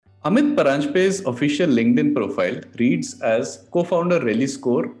Amit Paranjpe's official LinkedIn profile reads as co-founder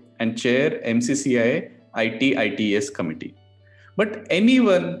ReliScore and chair MCCI IT committee. But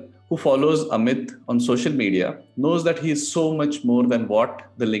anyone who follows Amit on social media knows that he is so much more than what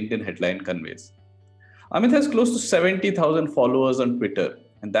the LinkedIn headline conveys. Amit has close to 70,000 followers on Twitter,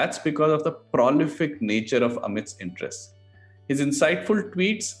 and that's because of the prolific nature of Amit's interests. His insightful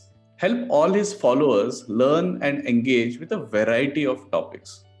tweets help all his followers learn and engage with a variety of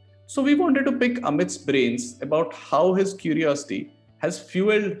topics. So, we wanted to pick Amit's brains about how his curiosity has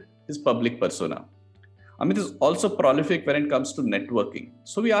fueled his public persona. Amit is also prolific when it comes to networking.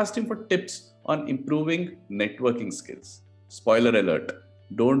 So we asked him for tips on improving networking skills. Spoiler alert,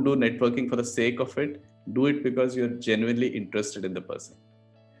 don't do networking for the sake of it, do it because you're genuinely interested in the person.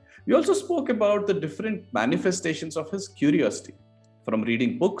 We also spoke about the different manifestations of his curiosity, from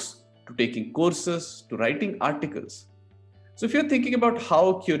reading books to taking courses to writing articles. So, if you're thinking about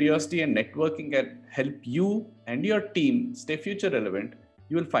how curiosity and networking can help you and your team stay future relevant,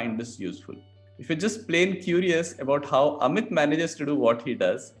 you will find this useful. If you're just plain curious about how Amit manages to do what he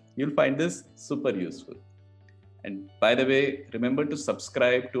does, you'll find this super useful. And by the way, remember to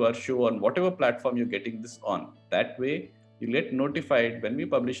subscribe to our show on whatever platform you're getting this on. That way, you'll get notified when we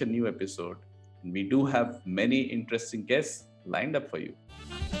publish a new episode. And we do have many interesting guests lined up for you.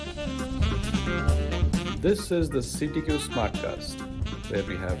 This is the CTQ Smartcast, where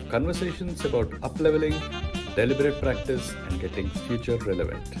we have conversations about upleveling, deliberate practice, and getting future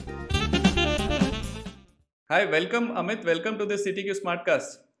relevant. Hi, welcome Amit. Welcome to the CTQ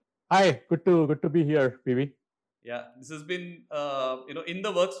Smartcast. Hi, good to be here, PV. Yeah, this has been in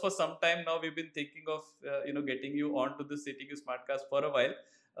the works for some time now. We've been thinking of getting you onto the CTQ Smartcast for a while.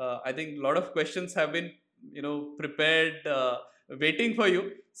 I think a lot of questions have been prepared, waiting for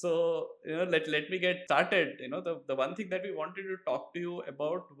you. So let me get started. The one thing that we wanted to talk to you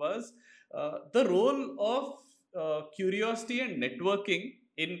about was the role of curiosity and networking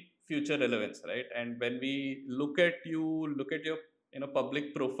in future relevance, right? And when we look at your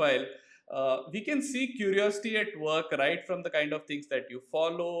public profile, we can see curiosity at work right from the kind of things that you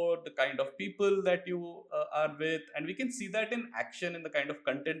follow, the kind of people that you are with, and we can see that in action in the kind of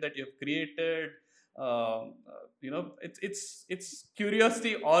content that you have created. It's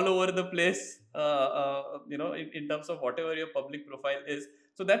curiosity all over the place. In terms of whatever your public profile is.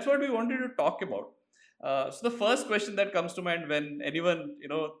 So that's what we wanted to talk about. So the first question that comes to mind when anyone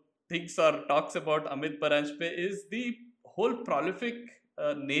thinks or talks about Amit Paranjpe is the whole prolific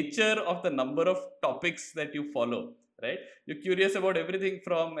nature of the number of topics that you follow, right? You're curious about everything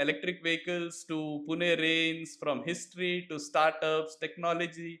from electric vehicles to Pune rains, from history to startups,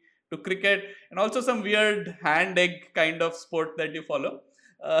 technology to cricket, and also some weird hand egg kind of sport that you follow.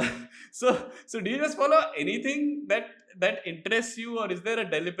 Uh, so do you just follow anything that interests you, or is there a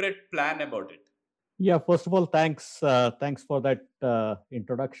deliberate plan about it? Yeah, first of all, thanks for that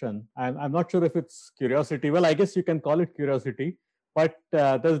introduction. I'm not sure if it's curiosity. Well, I guess you can call it curiosity, but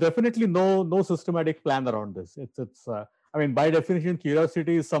there's definitely no systematic plan around this. I mean, by definition,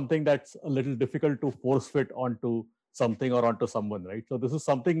 curiosity is something that's a little difficult to force fit onto something or onto someone, right? So this is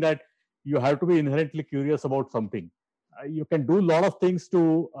something that you have to be inherently curious about something. You can do a lot of things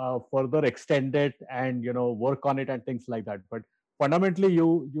to further extend it and work on it and things like that, but fundamentally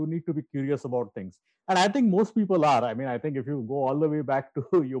you need to be curious about things, and I think most people are. I mean, I think if you go all the way back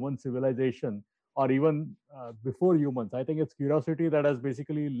to human civilization or even before humans, I think it's curiosity that has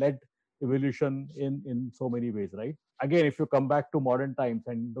basically led evolution in so many ways, right? Again, if you come back to modern times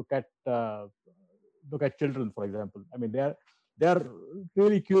and look at children, for example, I mean, they're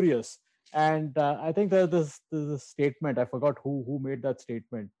really curious. And I think there's a statement, I forgot who made that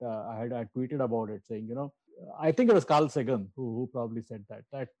statement. I tweeted about it saying, I think it was Carl Sagan who probably said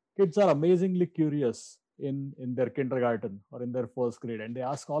that kids are amazingly curious in their kindergarten or in their first grade, and they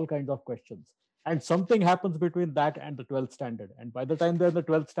ask all kinds of questions. And something happens between that and the 12th standard. And by the time they're in the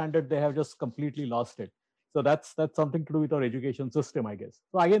 12th standard, they have just completely lost it. So that's something to do with our education system, I guess.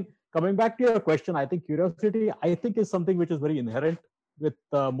 So again, coming back to your question, I think curiosity, I think, is something which is very inherent with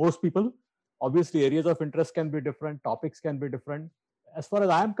most people. Obviously, areas of interest can be different, topics can be different. As far as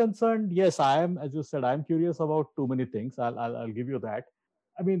I'm concerned, yes, I am, as you said, I'm curious about too many things. I'll give you that.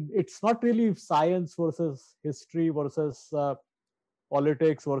 I mean, it's not really science versus history versus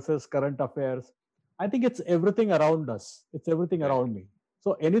politics versus current affairs. I think it's everything around us. It's everything around me.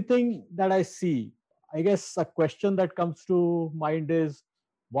 So anything that I see, I guess a question that comes to mind is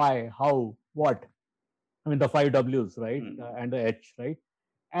why, how, what. I mean, the five W's, right? And the H, right?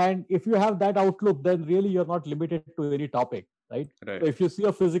 And if you have that outlook, then really you're not limited to any topic. right? Right. So if you see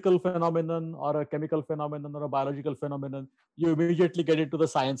a physical phenomenon or a chemical phenomenon or a biological phenomenon, you immediately get into the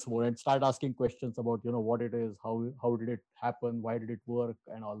science mode and start asking questions about, what it is, how did it happen, why did it work,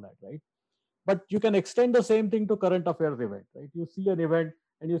 and all that, right? But you can extend the same thing to current affairs event, right? You see an event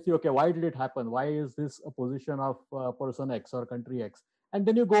and you see, okay, why did it happen? Why is this a position of person X or country X? And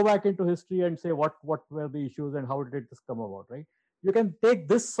then you go back into history and say what were the issues and how did it just come about, right? You can take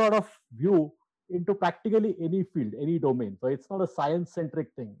this sort of view into practically any field, any domain. So it's not a science centric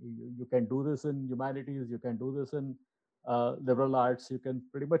thing. You can do this in humanities, you can do this in liberal arts, you can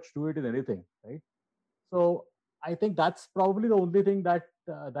pretty much do it in anything, right? So I think that's probably the only thing that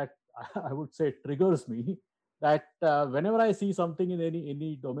I would say triggers me. That whenever I see something in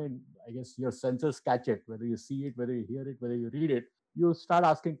any domain, I guess your senses catch it. Whether you see it, whether you hear it, whether you read it, you start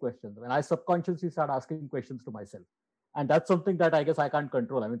asking questions. And I subconsciously start asking questions to myself, and that's something that I guess I can't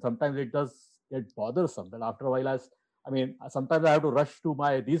control. I mean, sometimes it does get bothersome. That after a while, sometimes I have to rush to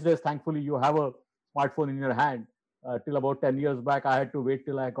my. These days, thankfully, you have a smartphone in your hand. Till about 10 years back, I had to wait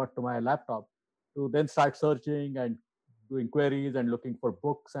till I got to my laptop to then start searching and doing queries and looking for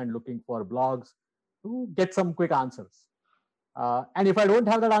books and looking for blogs to get some quick answers. And if I don't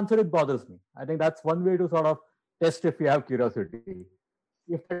have that answer, it bothers me. I think that's one way to sort of test if you have curiosity.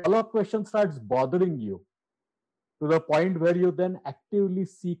 If the follow-up question starts bothering you to the point where you then actively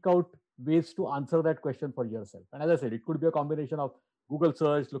seek out ways to answer that question for yourself. And as I said, it could be a combination of Google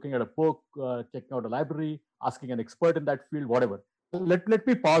search, looking at a book, checking out a library, asking an expert in that field, whatever. Let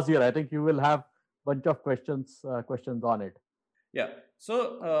me pause here. I think you will have bunch of questions on it. Yeah.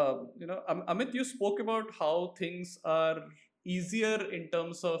 So, Amit, you spoke about how things are easier in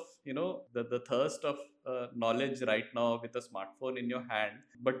terms of, the thirst of knowledge right now with a smartphone in your hand.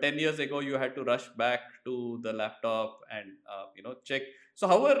 But 10 years ago, you had to rush back to the laptop and, check. So,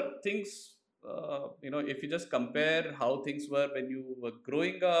 how are things, if you just compare how things were when you were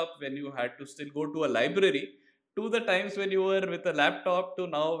growing up, when you had to still go to a library, to the times when you were with a laptop, to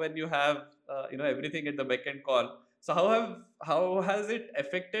now when you have, everything at the beck and call. So how has it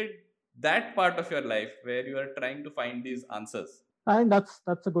affected that part of your life where you are trying to find these answers? And that's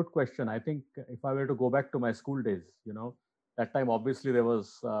a good question. I think if I were to go back to my school days, that time obviously there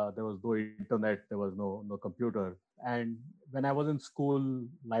was no internet, there was no computer, and when I was in school,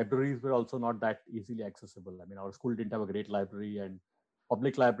 libraries were also not that easily accessible. I mean, our school didn't have a great library, and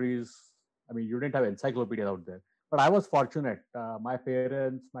public libraries. I mean, you didn't have encyclopedias out there. But I was fortunate. My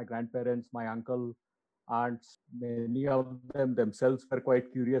parents, my grandparents, my uncle, aunts, many of them themselves were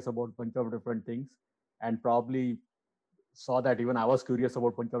quite curious about a bunch of different things, and probably saw that even I was curious about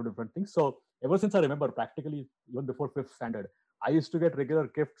a bunch of different things. So ever since I remember, practically even before fifth standard, I used to get regular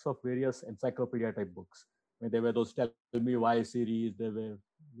gifts of various encyclopedia type books. I mean, there were those Tell Me Why series. There were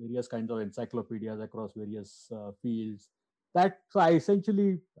various kinds of encyclopedias across various fields. So I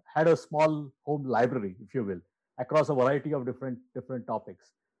essentially had a small home library, if you will, across a variety of different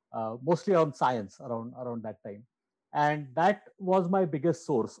topics, mostly on science around that time, and that was my biggest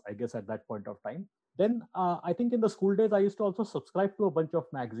source, I guess, at that point of time. Then I think in the school days, I used to also subscribe to a bunch of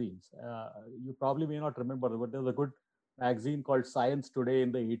magazines. You probably may not remember, but there was a good magazine called Science Today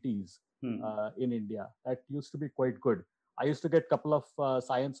in the 80s in India. That used to be quite good. I used to get a couple of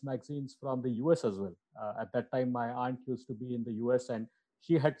science magazines from the US as well. At that time, my aunt used to be in the US, and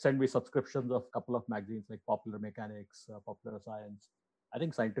she had sent me subscriptions of a couple of magazines like Popular Mechanics, Popular Science, I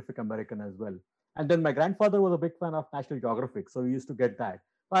think Scientific American as well. And then my grandfather was a big fan of National Geographic, so we used to get that.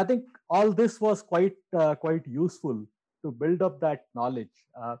 I think all this was quite useful to build up that knowledge.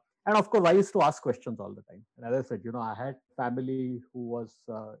 And of course, I used to ask questions all the time. And as I said, I had family who was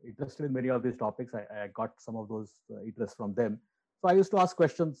interested in many of these topics. I got some of those interests from them. So I used to ask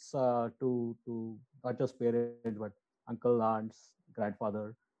questions to not just parents, but uncle, aunts,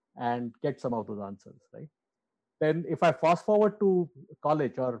 grandfather, and get some of those answers, right? Then if I fast forward to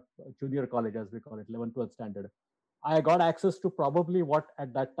college or junior college, as we call it, 11th, 12th standard, I got access to probably what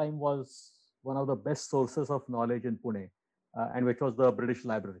at that time was one of the best sources of knowledge in Pune, and which was the British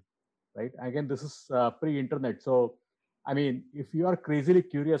Library, right? Again, this is pre-internet. So, I mean, if you are crazily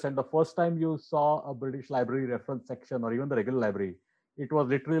curious and the first time you saw a British Library reference section or even the regular library, it was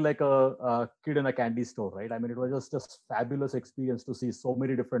literally like a kid in a candy store, right? I mean, it was just fabulous experience to see so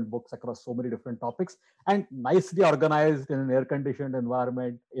many different books across so many different topics and nicely organized in an air-conditioned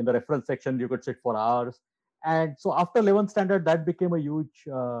environment. In the reference section, you could sit for hours. And so after 11th standard, that became a huge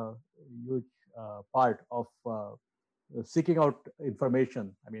part of seeking out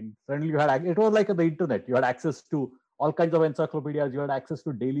information. I mean, suddenly it was like the internet. You had access to all kinds of encyclopedias. You had access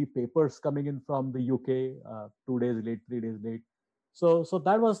to daily papers coming in from the UK, 2 days late, 3 days late. So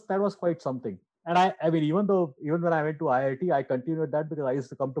that was quite something. And I mean, even when I went to IIT, I continued that because I used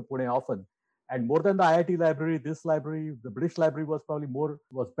to come to Pune often. And more than the IIT library, this library, the British library was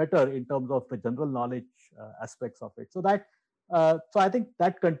better in terms of the general knowledge aspects of it. So I think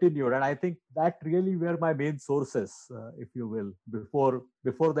that continued, and I think that really were my main sources, if you will, before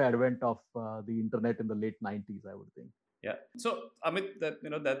the advent of the internet in the late 90s, I would think. Yeah. So Amit,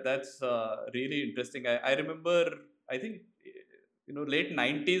 that's really interesting. I remember. I think late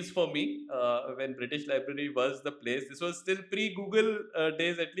 90s for me, when British Library was the place. This was still pre-Google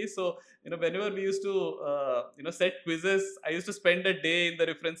days, at least. So whenever we used to set quizzes, I used to spend a day in the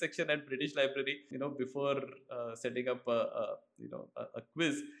reference section at British Library. Before setting up a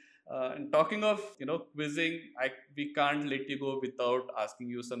quiz. And talking of quizzing, we can't let you go without asking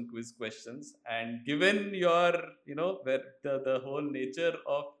you some quiz questions. And given your where the whole nature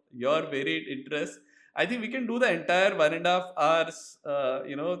of your varied interests, I think we can do the entire 1.5 hours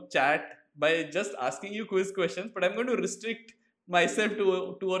chat by just asking you quiz questions. But I'm going to restrict myself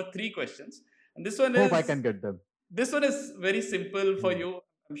to 2 or 3 questions. And this one Hope I can get them. This one is very simple for you.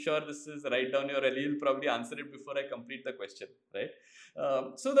 I'm sure this is right down your alley. You'll probably answer it before I complete the question, right?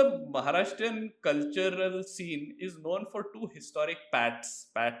 So the Maharashtrian cultural scene is known for 2 historic pats,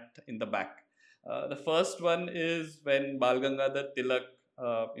 pat in the back. The first one is when Bal Gangadhar Tilak,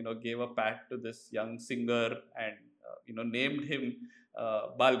 gave a pat to this young singer and, named him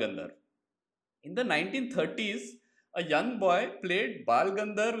Bal Gandharv. In the 1930s, a young boy played Bal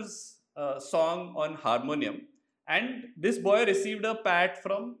Gandharv's song on harmonium, and this boy received a pat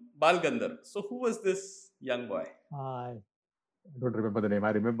from Bal Gandharv. So who was this young boy? I don't remember the name.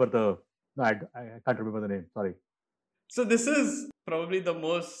 I remember the. No, I can't remember the name. Sorry. So this is probably the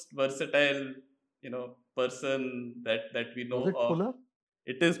most versatile, person that we know was it of. Puller?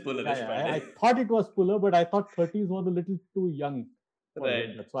 It is Puller Deshpande. I thought it was Puller, but I thought 30s was a little too young.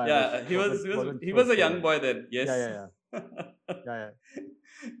 Right. That's why he was a young boy then. Yes. Yeah.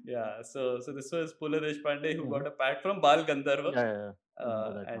 Yeah. So this was Puller Deshpande who got a pat from Bal Gandharva.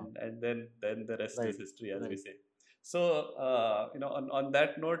 And then the rest is history, as we say. So on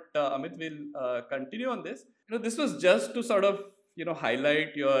that note, Amit, we'll continue on this. This was just to sort of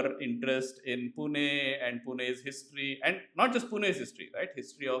highlight your interest in Pune and Pune's history, and not just Pune's history, right?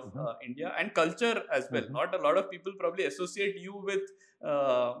 History of India and culture as well. Not a lot of people probably associate you with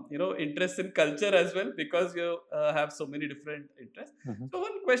interest in culture as well, because you have so many different interests. So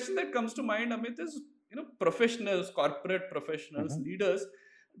one question that comes to mind, Amit, is professionals, corporate professionals, leaders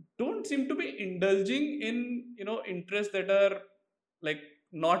don't seem to be indulging in interests that are like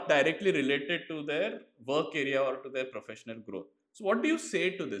not directly related to their work area or to their professional growth. So what do you say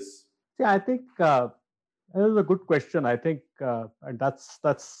to this? I think that is a good question. I think and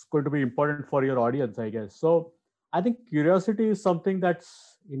that's going to be important for your audience, I guess. So I think curiosity is something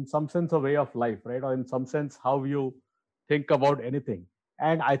that's in some sense a way of life, right? Or in some sense how you think about anything.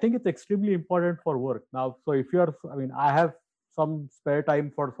 And I think it's extremely important for work. Now, so if I have some spare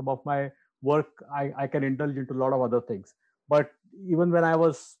time for some of my work, I can indulge into a lot of other things. But even when I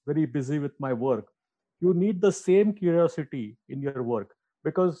was very busy with my work, you need the same curiosity in your work,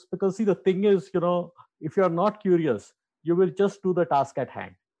 because see, the thing is, if you're not curious, you will just do the task at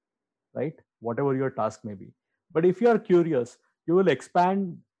hand, right? Whatever your task may be. But if you are curious, you will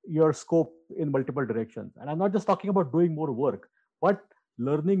expand your scope in multiple directions. And I'm not just talking about doing more work, but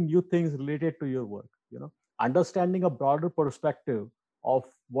learning new things related to your work, understanding a broader perspective of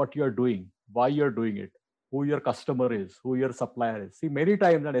what you're doing, why you're doing it, who your customer is, who your supplier is. See, many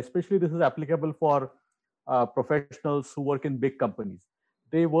times, and especially this is applicable for professionals who work in big companies,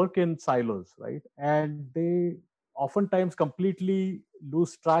 they work in silos, right? And they oftentimes completely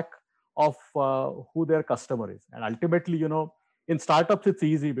lose track of who their customer is. And ultimately, in startups, it's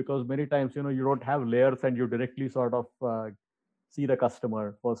easy because many times, you don't have layers and you directly sort of see the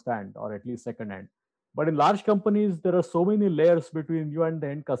customer firsthand or at least secondhand. But in large companies, there are so many layers between you and the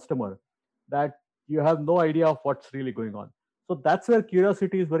end customer that you have no idea of what's really going on. So that's where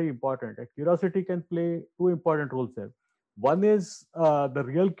curiosity is very important. And curiosity can play 2 important roles there. One is the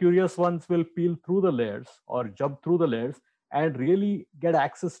real curious ones will peel through the layers or jump through the layers and really get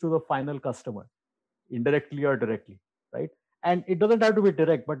access to the final customer, indirectly or directly, right? And it doesn't have to be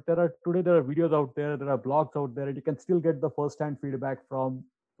direct, but there are videos out there are blogs out there, and you can still get the first-hand feedback from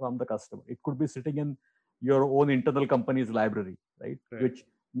the customer. It could be sitting in your own internal company's library, right? Which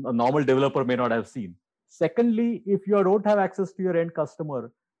a normal developer may not have seen. Secondly, if you don't have access to your end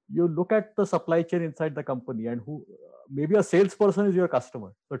customer, you look at the supply chain inside the company, and who maybe a salesperson is your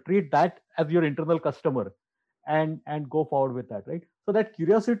customer. So treat that as your internal customer and go forward with that, right? So that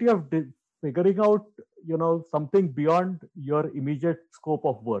curiosity of figuring out something beyond your immediate scope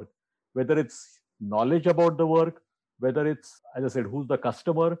of work, whether it's knowledge about the work, whether it's, as I said, who's the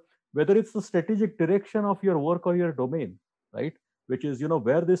customer, whether it's the strategic direction of your work or your domain, right? Which is,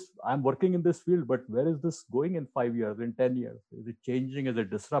 where this, I'm working in this field, but where is this going in 5 years, in 10 years? Is it changing? Is it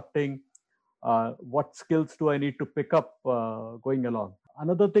disrupting? What skills do I need to pick up going along?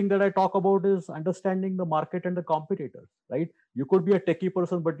 Another thing that I talk about is understanding the market and the competitors, right? You could be a techie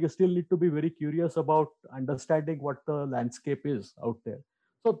person, but you still need to be very curious about understanding what the landscape is out there.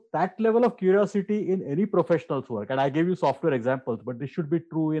 So that level of curiosity in any professional's work, and I gave you software examples, but this should be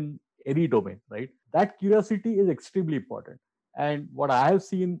true in any domain, right? That curiosity is extremely important. And what I have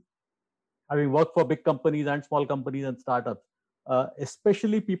seen, having worked for big companies and small companies and startups,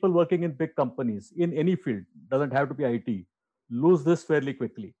 especially people working in big companies in any field, doesn't have to be IT, lose this fairly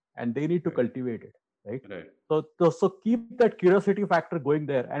quickly, and they need to cultivate it, right? Right. So keep that curiosity factor going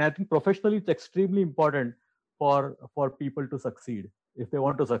there, and I think professionally it's extremely important for people to succeed. If they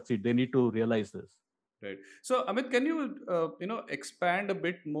want to succeed, they need to realize this. Right. So, Amit, can you expand a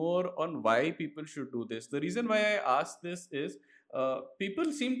bit more on why people should do this? The reason why I ask this is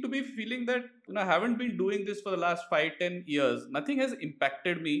people seem to be feeling that I haven't been doing this for the last 5-10 years. Nothing has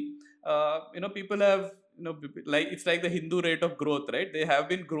impacted me. People have like it's like the Hindu rate of growth, right? They have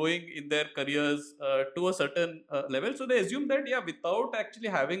been growing in their careers to a certain level, so they assume that without actually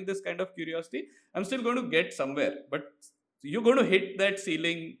having this kind of curiosity, I'm still going to get somewhere, but you're going to hit that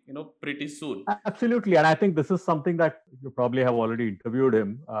ceiling pretty soon. Absolutely, and I think this is something that you probably have already interviewed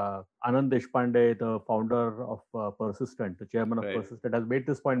him. Anand Deshpande, the founder of Persistent, the chairman of Persistent, has made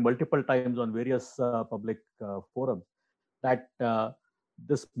this point multiple times on various public forums, that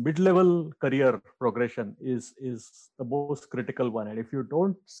this mid-level career progression is the most critical one. And if you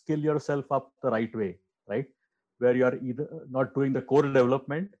don't skill yourself up the right way, right, where you are either not doing the core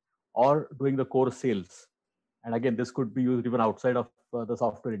development or doing the core sales, and again, this could be used even outside of the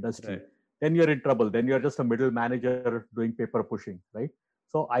software industry, then you're in trouble. Then you're just a middle manager doing paper pushing, right?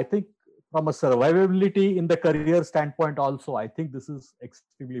 So I think from a survivability in the career standpoint also, I think this is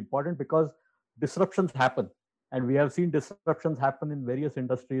extremely important, because disruptions happen. And we have seen disruptions happen in various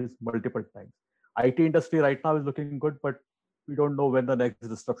industries multiple times. IT industry right now is looking good, but we don't know when the next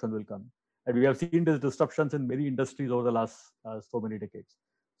disruption will come. And we have seen these disruptions in many industries over the last so many decades.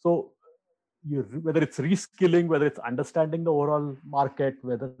 So whether it's reskilling, whether it's understanding the overall market,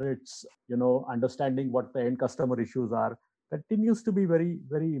 whether it's understanding what the end customer issues are, continues to be very,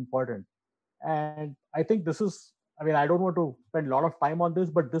 very important. And I think this is, I don't want to spend a lot of time on this,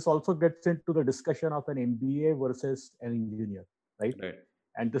 but this also gets into the discussion of an MBA versus an engineer, right?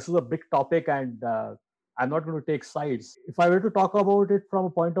 And this is a big topic, and I'm not going to take sides. If I were to talk about it from a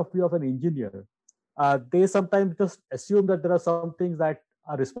point of view of an engineer, they sometimes just assume that there are some things that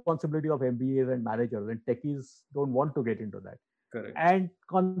are responsibility of MBAs and managers, and techies don't want to get into that. Correct. And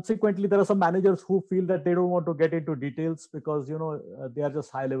consequently, there are some managers who feel that they don't want to get into details because they are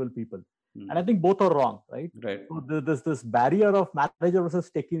just high-level people. And I think both are wrong, right? Right. So this barrier of manager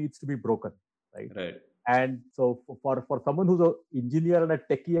versus techie needs to be broken, right? Right. And so for someone who's an engineer and a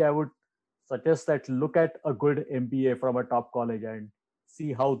techie, I would suggest that look at a good MBA from a top college and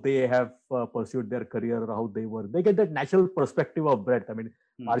see how they have pursued their career, or how they work. They get that natural perspective of breadth.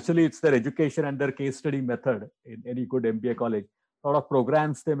 Partially it's their education and their case study method in any good MBA college sort of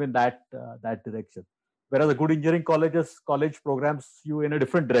programs them in that direction. Whereas a good engineering college programs you in a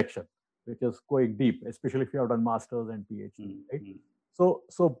different direction, which is going deep, especially if you have done masters and PhD, right?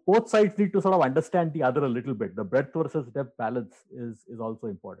 So both sides need to sort of understand the other a little bit. The breadth versus depth balance is also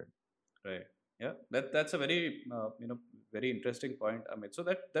important. Right. Yeah, that's a very very interesting point, Amit. So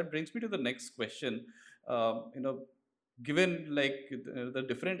that brings me to the next question. Given like the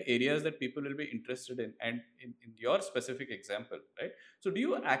different areas that people will be interested in, and in your specific example, right? So do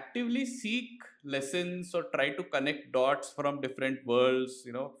you actively seek lessons or try to connect dots from different worlds?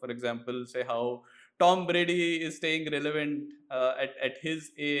 For example, say how Tom Brady is staying relevant at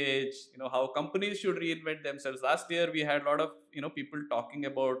his age, how companies should reinvent themselves. Last year we had a lot of people talking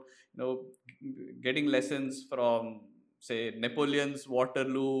about getting lessons from, say, Napoleon's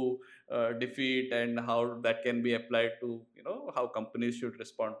Waterloo defeat, and how that can be applied to how companies should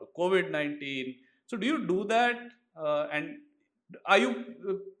respond to COVID-19. So do you do that, and are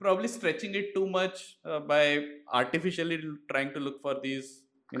you probably stretching it too much by artificially trying to look for these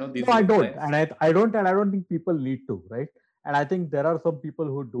these? No, I don't, and I don't think people need to, right? And I think there are some people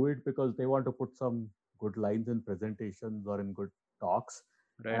who do it because they want to put some good lines in presentations or in good talks.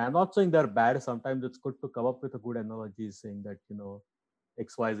 Right. And I'm not saying they're bad. Sometimes it's good to come up with a good analogy, saying that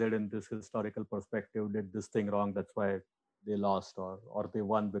XYZ in this historical perspective did this thing wrong, that's why they lost, or they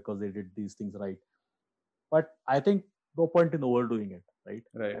won because they did these things right. But I think no point in overdoing it. right?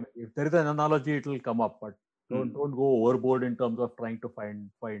 Right. And if there is an analogy, it will come up, but don't go overboard in terms of trying to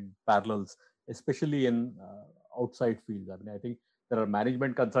find parallels, especially in outside fields. I mean, I think there are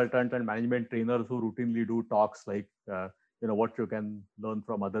management consultants and management trainers who routinely do talks like what you can learn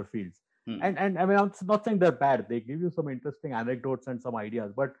from other fields. And I mean, I'm not saying they're bad. They give you some interesting anecdotes and some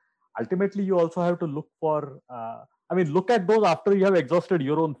ideas, but ultimately you also have to look for look at those after you have exhausted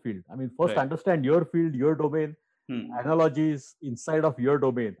your own field. I mean, first understand your field, your domain, analogies inside of your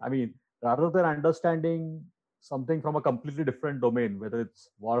domain. I mean, rather than understanding something from a completely different domain, whether it's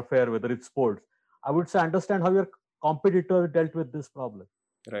warfare, whether it's sports, I would say understand how your competitor dealt with this problem.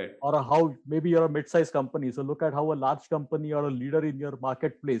 Right. Or how maybe you're a mid-sized company. So look at how a large company or a leader in your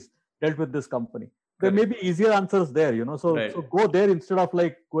marketplace dealt with this company. There may be easier answers there, so go there instead of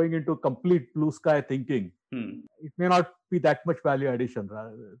like going into complete blue sky thinking. It may not be that much value addition.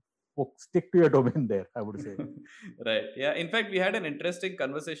 Stick to your domain there, I would say. Right. Yeah. In fact, we had an interesting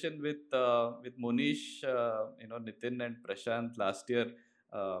conversation with Monish, Nitin and Prashant last year.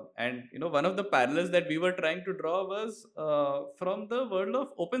 And one of the parallels that we were trying to draw was from the world of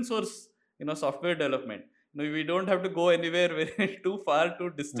open source, software development. We don't have to go anywhere very too far,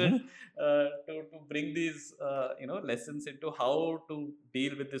 too distant to bring these lessons into how to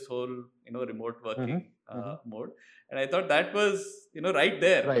deal with this whole remote working mode. And I thought that was right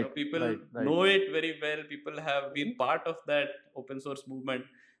there. People know it very well. People have been part of that open source movement.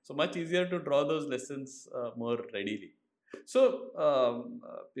 So much easier to draw those lessons more readily. So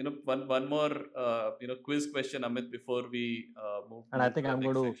one more quiz question, Amit, before we move. And I think I'm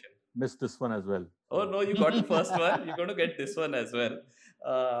going to miss this one as well. Oh no, you got the first one. You're going to get this one as well.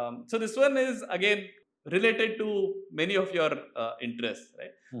 So this one is again related to many of your interests,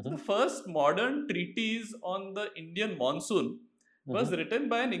 right? So the first modern treatise on the Indian monsoon was written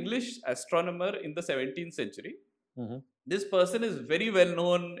by an English astronomer in the 17th century. This person is very well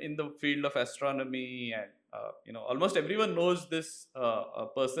known in the field of astronomy, and almost everyone knows this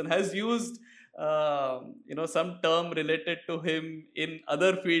person has used some term related to him in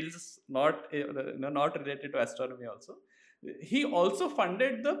other fields, not related to astronomy also. He also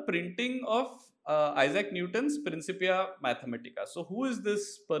funded the printing of Isaac Newton's Principia Mathematica. So who is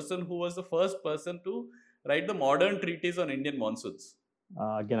this person who was the first person to write the modern treatise on Indian monsoons?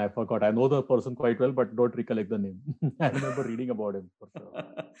 Again, I forgot. I know the person quite well, but don't recollect the name. I remember reading about him for sure.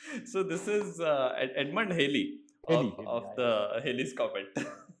 So this is Edmund Halley of the Halley's Comet.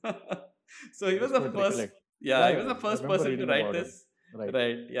 So he was the first. He was the first person to write this.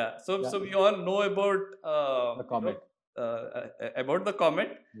 Right. Yeah. So we all know about the comet. About the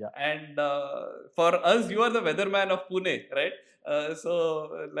comet. Yeah. And for us, you are the weatherman of Pune, right? So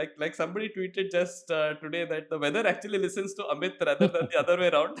like somebody tweeted just today that the weather actually listens to Amit rather than the other way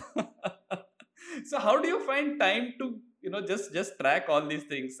around. So how do you find time to just track all these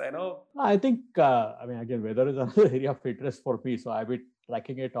things? I think again, weather is another area of interest for me, so I've been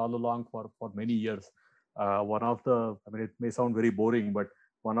tracking it all along for many years. It may sound very boring, but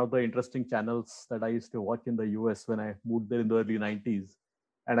one of the interesting channels that I used to watch in the US when I moved there in the early 90s,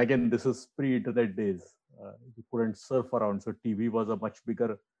 and again, this is pre-internet days. You couldn't surf around, so TV was a much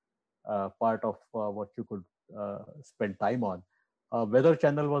bigger part of what you could spend time on. Weather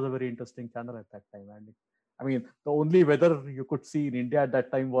channel was a very interesting channel at that time, and the only weather you could see in India at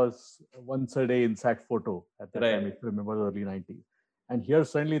that time was once a day InSat photo at that time, if you remember the early 90s. And here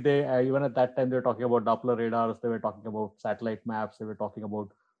suddenly even at that time, they were talking about Doppler radars, they were talking about satellite maps, they were talking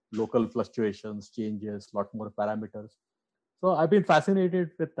about local fluctuations, changes, a lot more parameters. So I've been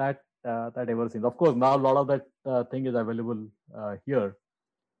fascinated with that ever since. Of course, now a lot of that thing is available here,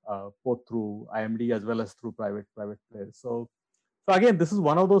 both through IMD as well as through private players. So again, this is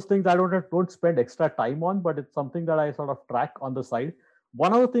one of those things I don't spend extra time on, but it's something that I sort of track on the side.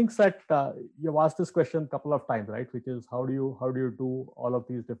 One of the things that you've asked this question a couple of times, right? Which is how do you do all of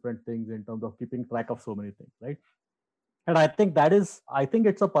these different things in terms of keeping track of so many things, right? And I think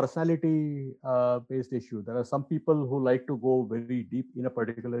it's a personality based issue. There are some people who like to go very deep in a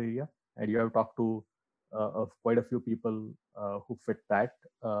particular area, and you have talked to quite a few people who fit that.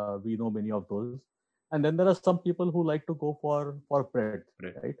 We know many of those. And then there are some people who like to go for breadth,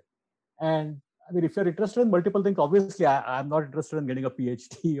 right? And if you're interested in multiple things, obviously I'm not interested in getting a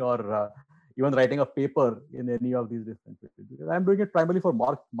PhD or even writing a paper in any of these different fields, because I'm doing it primarily for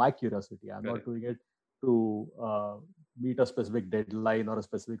my curiosity. I'm not doing it to meet a specific deadline or a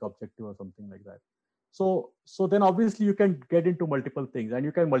specific objective or something like that. So then obviously you can get into multiple things and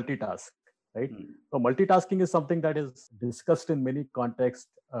you can multitask, right? So multitasking is something that is discussed in many contexts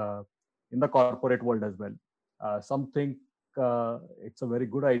in the corporate world as well. Some think it's a very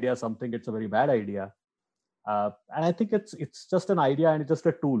good idea, some think it's a very bad idea. And I think it's just an idea and it's just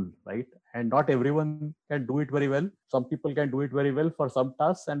a tool, right? And not everyone can do it very well. Some people can do it very well for some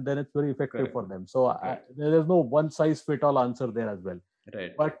tasks, and then it's very effective Correct. for them. So Right. there's no one size fit all answer there as well.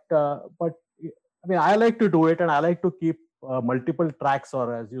 Right. But I mean, I like to do it, and I like to keep multiple tracks,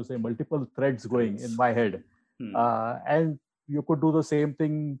 or as you say, multiple threads going in my head. And you could do the same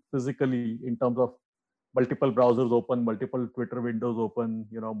thing physically in terms of multiple browsers open, multiple Twitter windows open,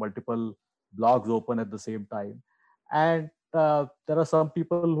 multiple blogs open at the same time. And there are some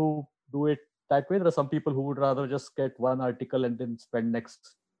people who do it that way. There are some people who would rather just get one article and then spend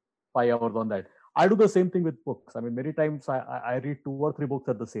next 5 hours on that. I do the same thing with books. I mean, many times I read 2 or 3 books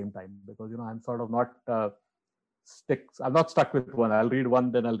at the same time because I'm sort of not I'm not stuck with one. I'll read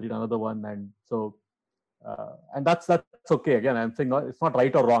one, then I'll read another one, and so and that's okay. Again, I'm saying it's not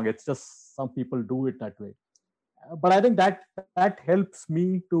right or wrong. It's just some people do it that way. But I think that helps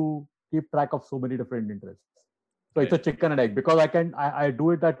me to keep track of so many different interests. So it's a chicken and egg because I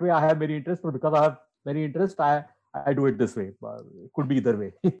do it that way. I have many interests, but because I have many interests, I do it this way. It could be either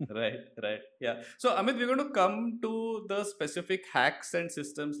way. Right. Yeah. So Amit, we're going to come to the specific hacks and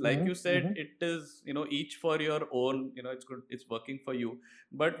systems. Like you said, it is, each for your own, it's good, it's working for you.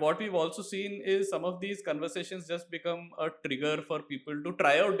 But what we've also seen is some of these conversations just become a trigger for people to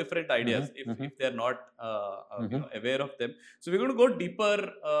try out different ideas if they're not aware of them. So we're going to go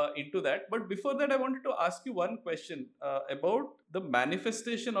deeper into that. But before that, I wanted to ask you one question about the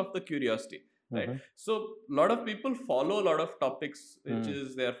manifestation of the curiosity. Right. So a lot of people follow a lot of topics, which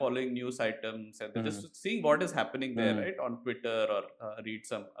is they're following news items and they're just seeing what is happening there, right, on Twitter or read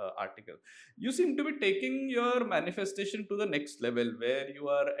some article. You seem to be taking your manifestation to the next level where you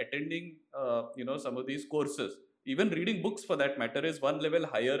are attending, some of these courses. Even reading books, for that matter, is one level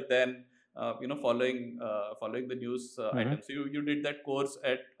higher than following the news items. So you did that course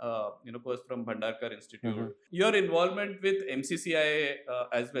at course from Bhandarkar Institute. Your involvement with MCCI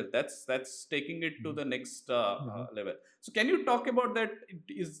as well. That's taking it to the next level. So can you talk about that?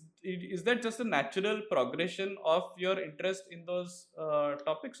 Is that just a natural progression of your interest in those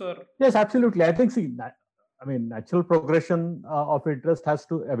topics, or? Yes, absolutely. I think natural progression of interest has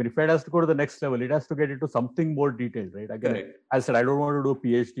to. I mean, if it has to go to the next level, it has to get into something more detailed, right? Again, correct. As I said, I don't want to do a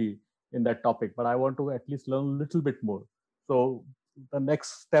PhD in that topic, but I want to at least learn a little bit more. So the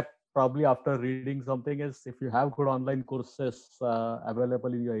next step probably after reading something is if you have good online courses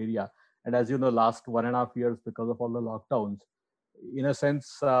available in your area. And as you know, last 1.5 years, because of all the lockdowns, in a sense,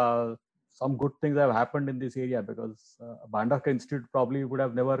 some good things have happened in this area because Bhandarkar Institute probably would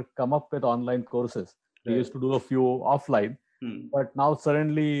have never come up with online courses. They used to do a few offline, but now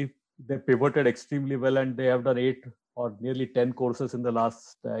suddenly they pivoted extremely well and they have done 8 or nearly 10 courses in the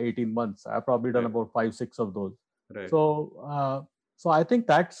last 18 months. I've probably done about 5-6 of those. Right. So I think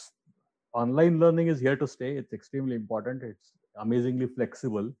that's online learning is here to stay. It's extremely important. It's amazingly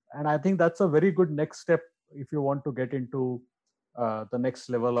flexible. And I think that's a very good next step if you want to get into the next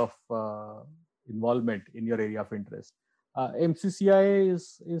level of involvement in your area of interest. MCCI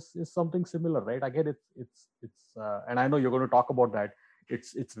is something similar, right? Again, it's and I know you're going to talk about that.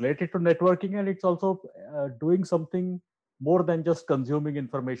 It's related to networking, and it's also doing something more than just consuming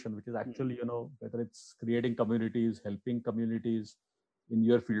information, which is actually, whether it's creating communities, helping communities in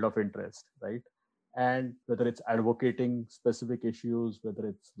your field of interest, right? And whether it's advocating specific issues, whether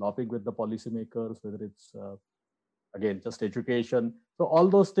it's lobbying with the policymakers, whether it's, again, just education. So all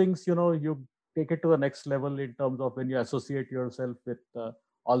those things, you take it to the next level in terms of when you associate yourself with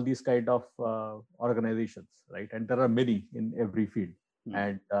all these kind of organizations, right? And there are many in every field.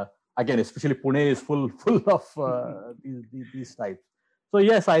 And again, especially Pune is full of these types. So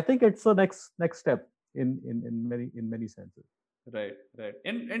yes, I think it's the next step in many senses. Right.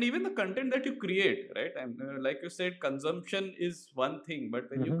 And even the content that you create, right? And like you said, consumption is one thing, but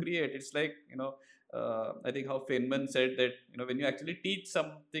when you create, it's like, I think how Feynman said that, when you actually teach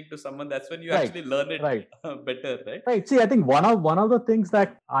something to someone, that's when you actually learn it better, right? Right. See, I think one of the things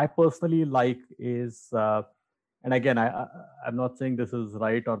that I personally like is, and again, I'm not saying this is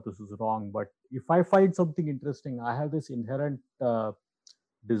right or this is wrong, but if I find something interesting, I have this inherent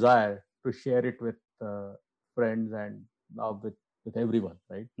desire to share it with friends and with everyone,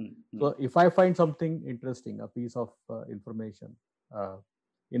 right? So if I find something interesting, a piece of information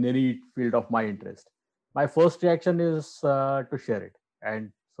in any field of my interest, my first reaction is to share it.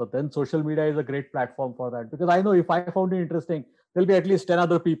 And so then social media is a great platform for that, because I know if I found it interesting, there'll be at least 10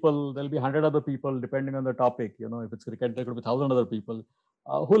 other people, there'll be 100 other people, depending on the topic. If it's cricket, there could be 1,000 other people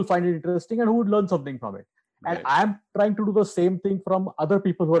who will find it interesting and who would learn something from it. Right. And I'm trying to do the same thing from other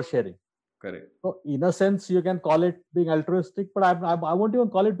people who are sharing. Correct. So in a sense, you can call it being altruistic, but I won't even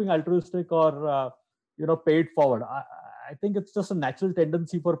call it being altruistic or paid forward. I think it's just a natural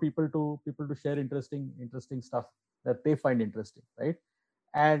tendency for people to share interesting stuff that they find interesting, right?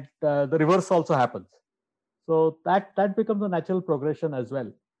 And the reverse also happens. So that becomes a natural progression as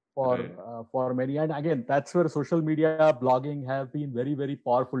well for many. And again, that's where social media, blogging have been very, very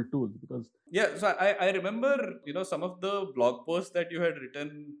powerful tools, because So I remember, some of the blog posts that you had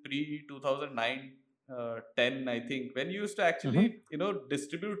written pre 2009, 10, I think, when you used to actually,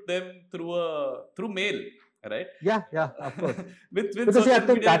 distribute them through mail, right? Yeah, of course. with Because social I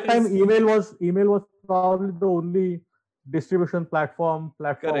think media, that time email was probably the only distribution platform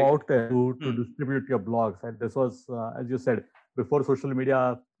Correct. out there to distribute your blogs. And this was, as you said, before social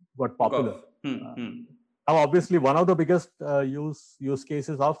media got popular. Now, obviously, one of the biggest use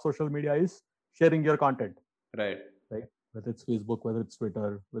cases of social media is sharing your content. Right. Whether it's Facebook, whether it's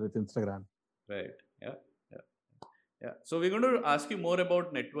Twitter, whether it's Instagram. Right. Yeah. So we're going to ask you more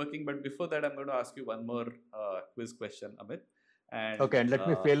about networking, but before that, I'm going to ask you one more quiz question, Amit. And let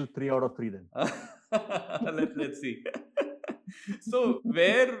me fail 3 out of 3 then. Let's see. So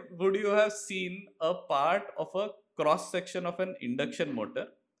where would you have seen a part of a cross section of an induction motor?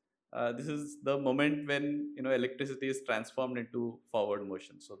 This is the moment when electricity is transformed into forward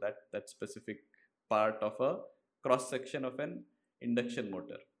motion. So that specific part of a cross section of an induction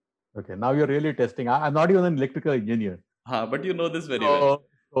motor. Okay, now you're really testing. I'm not even an electrical engineer. But you know this very well.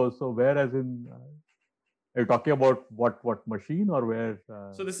 So where, as in, are you talking about what machine, or where?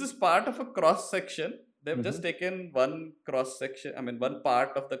 So this is part of a cross section. They've just taken one cross section, one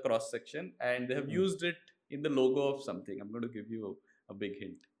part of the cross section, and they have used it in the logo of something. I'm going to give you a big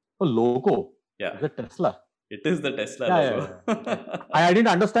hint. A logo? Yeah. Is it Tesla? It is the Tesla logo. Yeah. I didn't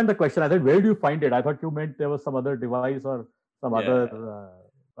understand the question. I said, where do you find it? I thought you meant there was some other device or some other...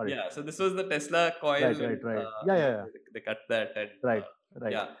 So this was the Tesla coil. Right. They cut that. And, right.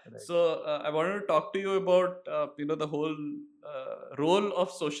 So I wanted to talk to you about the whole role of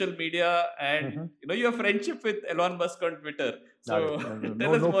social media and your friendship with Elon Musk on Twitter. So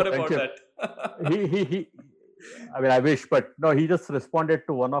tell us more about that. he I wish, but no, he just responded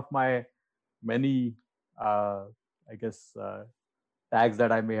to one of my many tags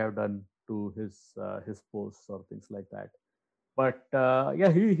that I may have done to his posts or things like that. But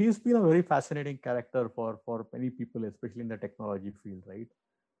he's been a very fascinating character for many people, especially in the technology field, right?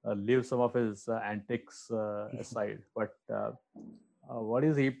 Leave some of his antics aside, but what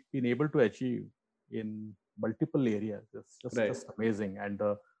is he been able to achieve in multiple areas? It's just amazing, and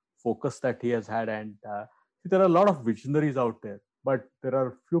the focus that he has had. And there are a lot of visionaries out there, but there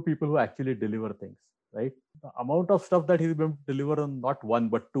are few people who actually deliver things, right? The amount of stuff that he's been to deliver on not one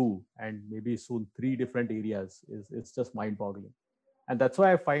but two, and maybe soon 3 different areas is just mind-boggling. And that's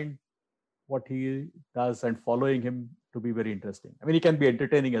why I find what he does and following him to be very interesting. He can be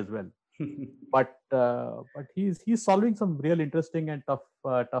entertaining as well, but he's solving some real interesting and tough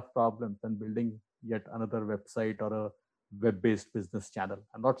problems and building yet another website or a web-based business channel.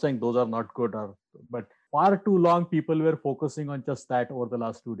 I'm not saying those are not good, but far too long people were focusing on just that over the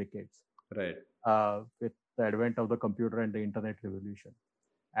last 2 decades. Right. With the advent of the computer and the internet revolution,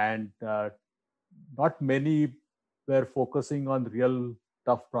 and not many were focusing on real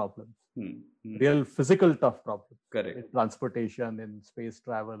tough problems, real physical tough problems. Correct. In transportation, in space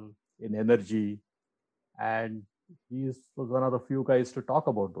travel, in energy, and he was one of the few guys to talk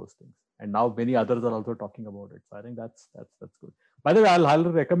about those things. And now many others are also talking about it. So I think that's good. By the way, I'll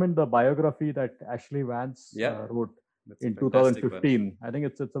recommend the biography that Ashley Vance wrote. That's in 2015. I think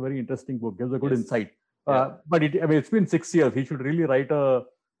it's a very interesting book. Gives a good insight. But it's been 6 years. He should really write a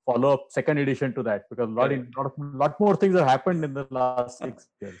follow-up second edition to that, because a lot more things have happened in the last 6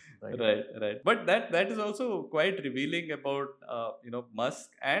 years. Right. But that is also quite revealing about Musk,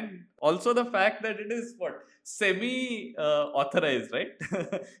 and also the fact that it is semi authorized, right?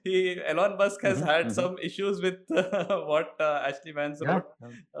 Elon Musk has had some issues with what Ashley Vance wrote.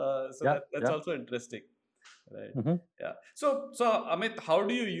 That's also interesting. Right. Yeah. So Amit, how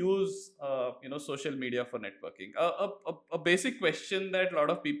do you use social media for networking? A basic question that a lot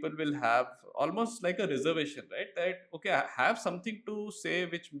of people will have, almost like a reservation, right? That I have something to say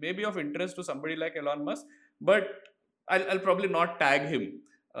which may be of interest to somebody like Elon Musk, but I'll probably not tag him.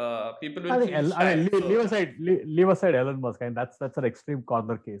 People will leave aside Elon Musk, and that's an extreme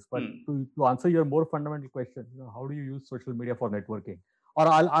corner case. But to answer your more fundamental question, how do you use social media for networking? Or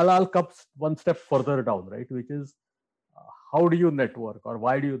I'll come one step further down, right? Which is how do you network, or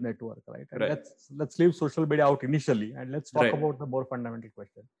why do you network, right? And let's leave social media out initially, and let's talk about the more fundamental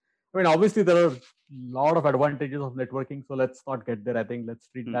question. Obviously there are a lot of advantages of networking, so let's not get there. I think let's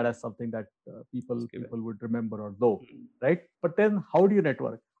treat that as something that people would remember or know, right? But then how do you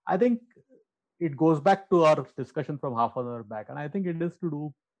network? I think it goes back to our discussion from half an hour back. And I think it is to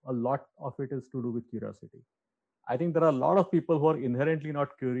do, a lot of it is to do with curiosity. I think there are a lot of people who are inherently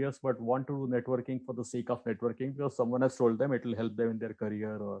not curious, but want to do networking for the sake of networking because someone has told them it will help them in their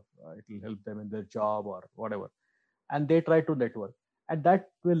career, or it will help them in their job or whatever. And they try to network. And that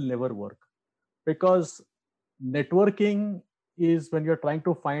will never work, because networking is when you're trying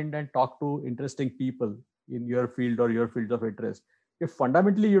to find and talk to interesting people in your field or your fields of interest. If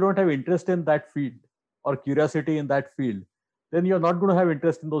fundamentally you don't have interest in that field or curiosity in that field, then you're not going to have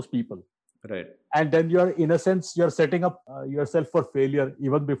interest in those people. Right. And then you're, in a sense, you're setting up yourself for failure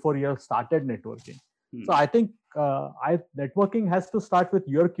even before you have started networking. So I think networking has to start with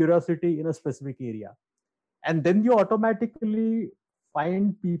your curiosity in a specific area. And then you automatically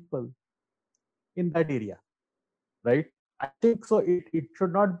find people in that area, right? I think so. It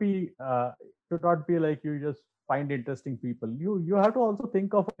should not be like you just find interesting people. You have to also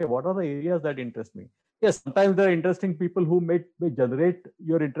think of, okay, what are the areas that interest me? Yes, sometimes there are interesting people who may generate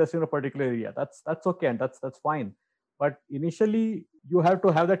your interest in a particular area. That's okay, and that's fine. But initially, you have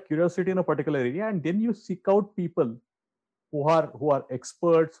to have that curiosity in a particular area, and then you seek out people who are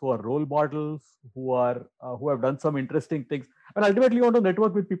experts, who are role models, who have done some interesting things. And ultimately, you want to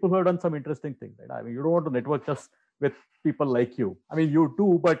network with people who have done some interesting things. Right? I mean, you don't want to network just with people like you. I mean, you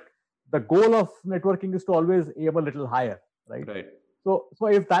do, but the goal of networking is to always aim a little higher, right? Right. So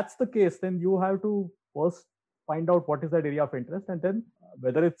if that's the case, then you have to first find out what is that area of interest, and then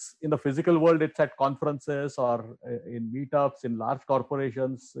whether it's in the physical world, it's at conferences or in meetups, in large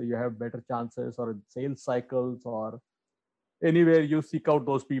corporations, you have better chances, or in sales cycles, or anywhere you seek out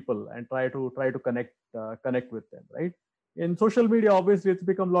those people and try to connect with them, right? In social media, obviously, it's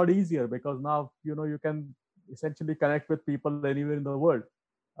become a lot easier because now you can essentially connect with people anywhere in the world,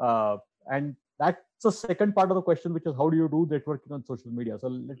 and that's the second part of the question, which is how do you do networking on social media. So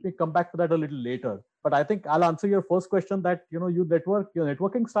let me come back to that a little later. But I think I'll answer your first question that your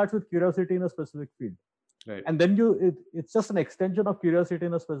networking starts with curiosity in a specific field, right? And then it's just an extension of curiosity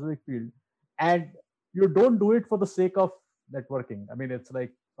in a specific field, and you don't do it for the sake of networking. I mean, it's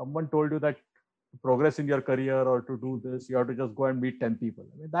like someone told you that to progress in your career or to do this, you have to just go and meet 10 people.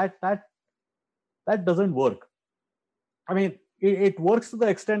 I mean, that doesn't work. I mean, it works to the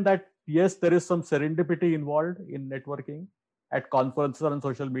extent that, yes, there is some serendipity involved in networking. At conferences or on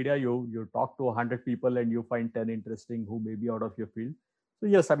social media, you talk to 100 people and you find 10 interesting who may be out of your field. So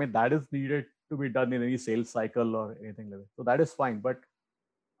yes, I mean, that is needed to be done in any sales cycle or anything like that. So that is fine. But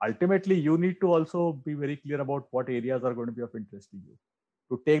ultimately, you need to also be very clear about what areas are going to be of interest to you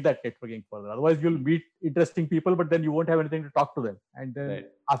to take that networking further. Otherwise, you'll meet interesting people, but then you won't have anything to talk to them. And then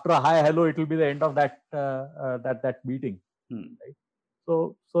after a hi, hello, it will be the end of that meeting. Right?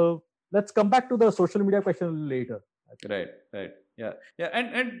 So let's come back to the social media question a little later. Right. Yeah.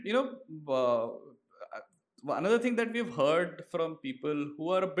 And another thing that we've heard from people who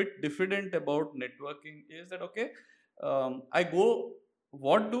are a bit diffident about networking is that, okay, I go,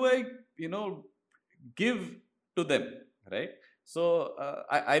 what do I give to them, right? So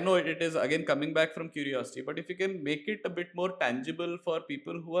I know it is again coming back from curiosity, but if you can make it a bit more tangible for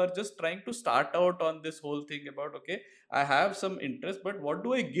people who are just trying to start out on this whole thing about, okay, I have some interest, but what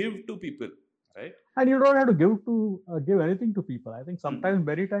do I give to people, right? And you don't have to give anything to people. I think sometimes,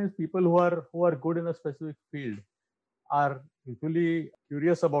 many times, people who are good in a specific field are usually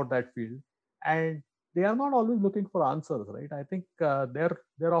curious about that field, and they are not always looking for answers, right? I think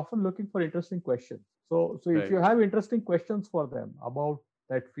they're often looking for interesting questions. So if you have interesting questions for them about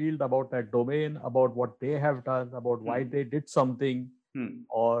that field, about that domain, about what they have done, about why they did something,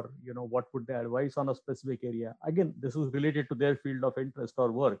 or what would they advise on a specific area. Again, this is related to their field of interest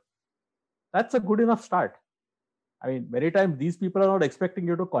or work. That's a good enough start. I mean, many times these people are not expecting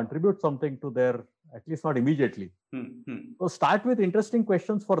you to contribute something to their, at least not immediately. So start with interesting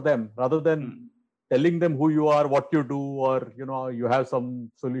questions for them rather than telling them who you are, what you do, or you have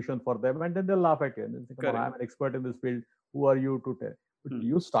some solution for them, and then they'll laugh at you and think, oh, I'm an expert in this field. Who are you to tell? But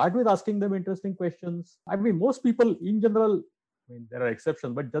you start with asking them interesting questions. I mean, most people in general, I mean, there are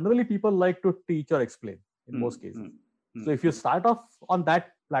exceptions, but generally people like to teach or explain in most cases. So if you start off on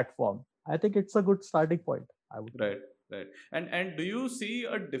that platform, I think it's a good starting point, I would say. Right. And do you see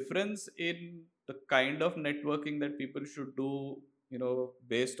a difference in the kind of networking that people should do,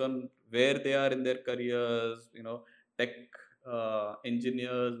 based on where they are in their careers, tech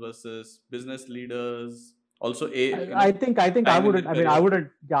engineers versus business leaders? Also, I think I wouldn't. I mean,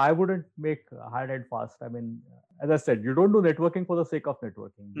 I wouldn't make hard and fast. I mean, as I said, you don't do networking for the sake of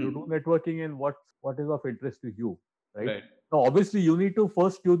networking. You do networking in what is of interest to you, right? Now, obviously, you need to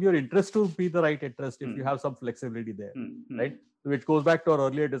first tune your interest to be the right interest if you have some flexibility there, right? So which goes back to our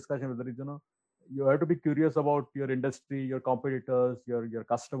earlier discussion, whether it's you have to be curious about your industry, your competitors, your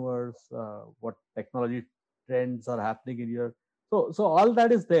customers, what technology trends are happening in your. So all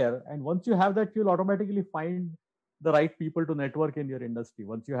that is there, and once you have that, you'll automatically find the right people to network in your industry.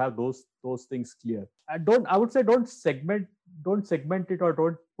 Once you have those things clear, and I would say don't segment it, or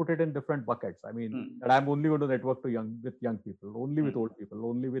don't put it in different buckets. I mean, that I'm only going to network with young people, only with old people,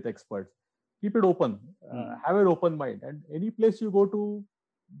 only with experts. Keep it open. Have an open mind, and any place you go to,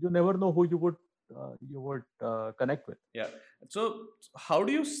 you never know who you would connect with. Yeah. So how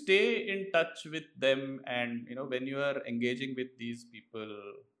do you stay in touch with them? And when you are engaging with these people,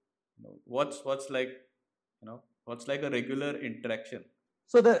 what's like, what's like a regular interaction?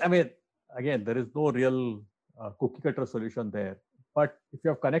 So I mean, again, there is no real cookie cutter solution there. But if you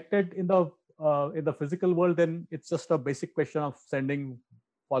have connected in the physical world, then it's just a basic question of sending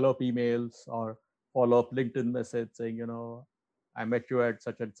follow-up emails or follow-up LinkedIn message saying, I met you at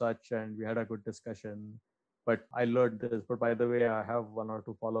such and such, and we had a good discussion. But I learned this. But by the way, I have one or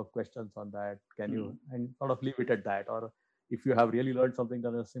two follow-up questions on that. Can you, and sort of leave it at that? Or if you have really learned something,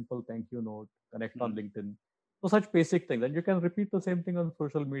 then a simple thank you note, connect on LinkedIn. So such basic things, and you can repeat the same thing on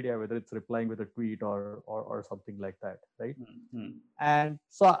social media, whether it's replying with a tweet or something like that, right? And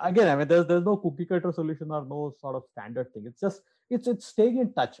so again, I mean, there's no cookie cutter solution or no sort of standard thing. It's just it's staying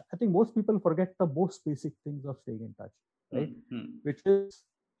in touch. I think most people forget the most basic things of staying in touch, right? Which is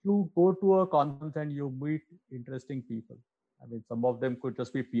you go to a conference and you meet interesting people. I mean, some of them could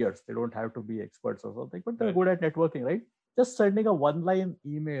just be peers. They don't have to be experts or something, but they're good at networking, right? Just sending a one-line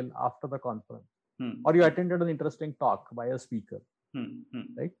email after the conference. Or you attended an interesting talk by a speaker,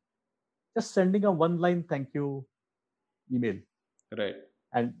 right? Just sending a one-line thank you email. Right.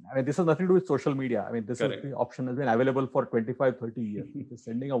 And I mean, this has nothing to do with social media. I mean, the option has been available for 25, 30 years. Just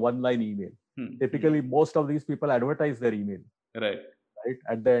sending a one-line email. Typically, most of these people advertise their email. Right.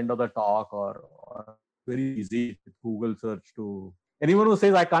 At the end of the talk, or very easy with Google search to. Anyone who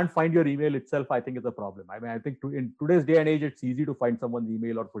says I can't find your email itself, I think is a problem. I mean, I think in today's day and age, it's easy to find someone's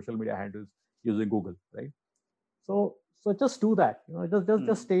email or social media handles using Google, right? So just do that.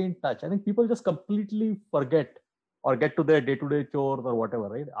 Just stay in touch. I think people just completely forget or get to their day-to-day chores or whatever,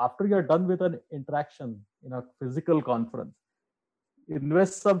 right? After you're done with an interaction in a physical conference,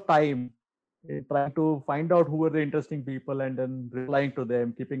 invest some time in trying to find out who are the interesting people and then replying to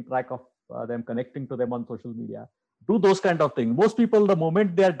them, keeping track of them, connecting to them on social media. Do those kind of things. Most people, the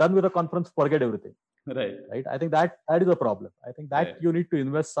moment they are done with a conference, forget everything. Right. I think that is a problem. I think that you need to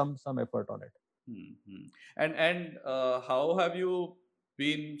invest some effort on it. And how have you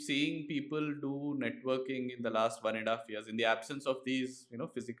been seeing people do networking in the last 1.5 years in the absence of these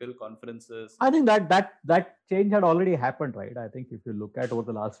physical conferences? I think that change had already happened, right? I think if you look at over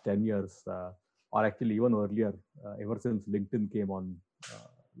the last 10 years, or actually even earlier, ever since LinkedIn came on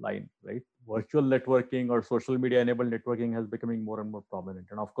line, right? Virtual networking or social media enabled networking has becoming more and more prominent.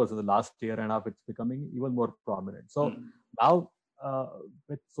 And of course, in the last year and a half, it's becoming even more prominent. So now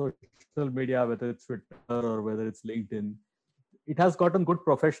with social media, whether it's Twitter or whether it's LinkedIn, it has gotten good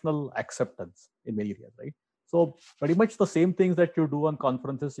professional acceptance in many areas, right? So pretty much the same things that you do on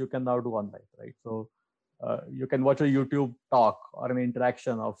conferences, you can now do online, right? So you can watch a YouTube talk or an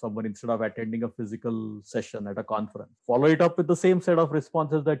interaction of someone instead of attending a physical session at a conference. Follow it up with the same set of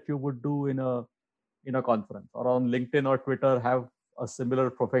responses that you would do in a conference, or on LinkedIn or Twitter, have a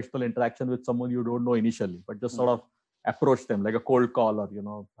similar professional interaction with someone you don't know initially, but just sort of approach them like a cold call,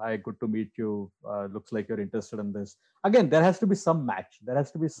 or hi, good to meet you. Looks like you're interested in this. Again, there has to be some match. There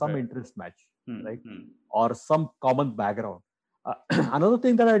has to be some interest match, right? Or some common background. Another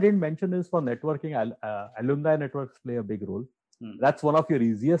thing that I didn't mention is for networking, alumni networks play a big role. That's one of your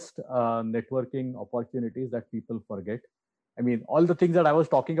easiest networking opportunities that people forget. I mean, all the things that I was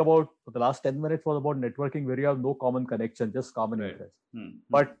talking about for the last 10 minutes was about networking where you have no common connection, just common interest.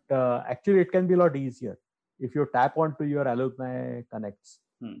 But actually, it can be a lot easier if you tap onto your alumni connects,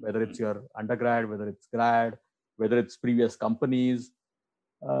 whether it's your undergrad, whether it's grad, whether it's previous companies.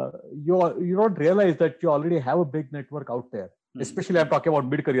 You don't realize that you already have a big network out there. Especially, I'm talking about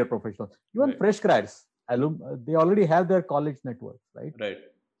mid-career professionals. Even fresh grads, they already have their college networks, right? Right.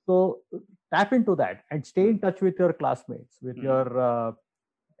 So tap into that and stay in touch with your classmates, with your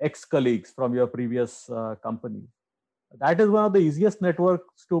ex-colleagues from your previous company. That is one of the easiest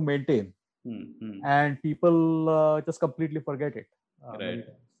networks to maintain. And people just completely forget it. Right.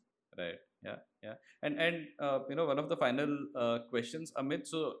 Yeah. And one of the final questions, Amit,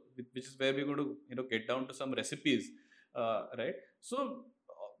 so which is where we're going to get down to some recipes, right? So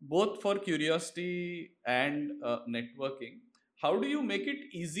both for curiosity and networking, how do you make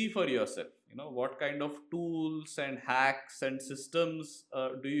it easy for yourself? What kind of tools and hacks and systems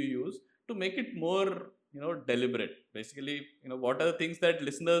do you use to make it more, deliberate? Basically, what are the things that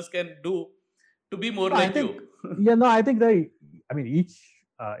listeners can do to be more like you? I think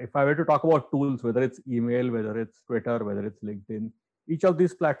if I were to talk about tools, whether it's email, whether it's Twitter, whether it's LinkedIn, each of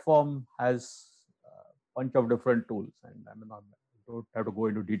these platform has a bunch of different tools, and I don't have to go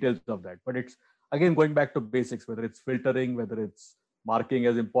into details of that. But it's again going back to basics, whether it's filtering, whether it's marking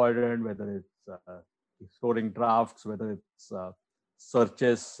as important, whether it's storing drafts, whether it's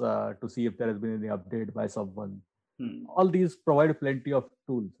searches to see if there has been any update by someone. All these provide plenty of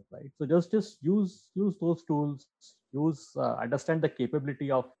tools, right? So just use those tools, understand the capability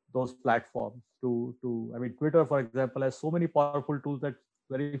of those platforms to Twitter, for example, has so many powerful tools that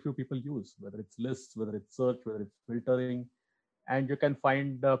very few people use, whether it's lists, whether it's search, whether it's filtering, and you can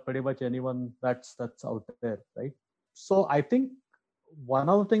find pretty much anyone that's out there, right? So I think one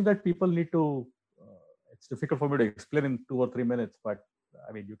of the things that people need to it's difficult for me to explain in 2 or 3 minutes, but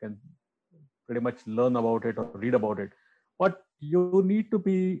you can pretty much learn about it or read about it. But you need to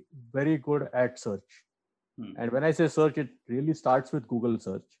be very good at search. And when I say search, it really starts with Google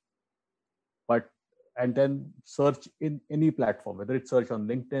search. And then search in any platform, whether it's search on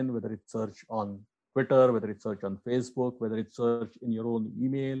LinkedIn, whether it's search on Twitter, whether it's search on Facebook, whether it's search in your own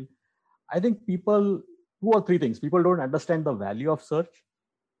email. I think people, 2 or 3 things. People don't understand the value of search.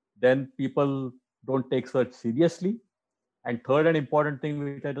 Then people don't take search seriously. And third and important thing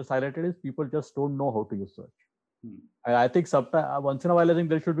which I just highlighted is people just don't know how to use search. And I think sometimes once in a while, I think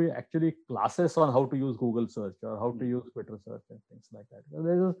there should be actually classes on how to use Google search or how to use Twitter search and things like that.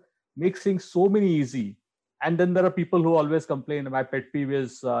 They makes things so many easy. And then there are people who always complain. My pet peeve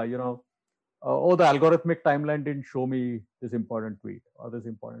is, the algorithmic timeline didn't show me this important tweet or this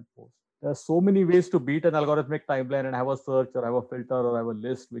important post. There are so many ways to beat an algorithmic timeline and have a search or have a filter or have a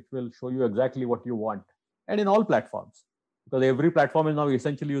list which will show you exactly what you want. And in all platforms, because every platform is now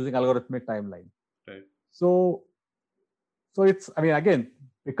essentially using algorithmic timeline. Right. So it's,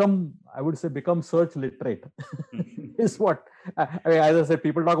 become search literate is what, as I said,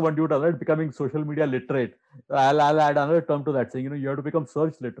 people talk about Twitter, right? Becoming social media literate. I'll add another term to that, saying, you have to become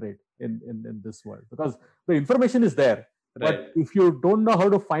search literate in this world, because the information is there. Right. But if you don't know how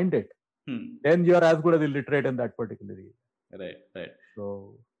to find it, then you're as good as illiterate in that particular area. Right.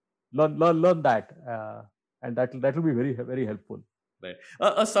 So learn that. And that will be very, very helpful. Right.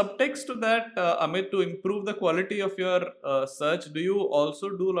 A subtext to that, Amit, to improve the quality of your search, do you also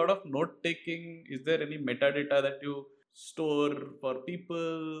do a lot of note taking? Is there any metadata that you store for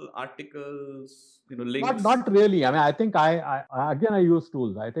people, articles, links? Not really. I think I use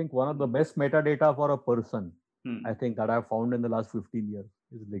tools. I think one of the best metadata for a person, I think that I've found in the last 15 years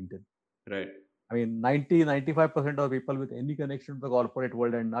is LinkedIn. Right. 95% of people with any connection to the corporate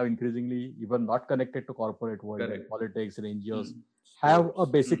world, and now increasingly even not connected to corporate world, like politics and NGOs, have a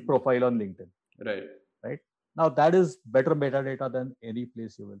basic profile on LinkedIn. Right. Now that is better metadata than any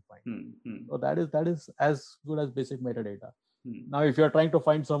place you will find. So that is as good as basic metadata. Now, if you're trying to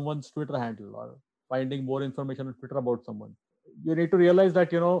find someone's Twitter handle or finding more information on Twitter about someone, you need to realize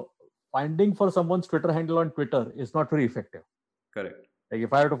that, finding for someone's Twitter handle on Twitter is not very effective. Correct. Like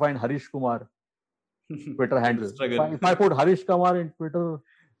if I have to find Harish Kumar Twitter handle, if I put Harish Kumar in Twitter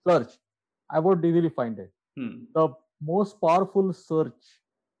search, I would easily find it. The most powerful search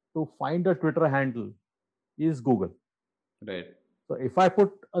to find a Twitter handle is Google. Right. So if I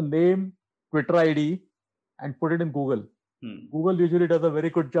put a name, Twitter ID, and put it in Google, Google usually does a very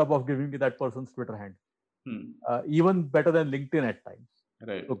good job of giving me that person's Twitter handle. Even better than LinkedIn at times.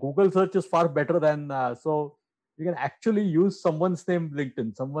 Right. So Google search is far better than, so you can actually use someone's name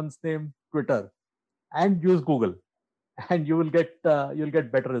LinkedIn, someone's name Twitter, and use Google, and you'll get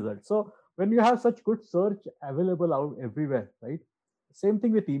better results. So when you have such good search available out everywhere, right? Same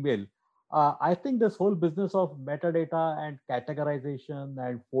thing with email. I think this whole business of metadata and categorization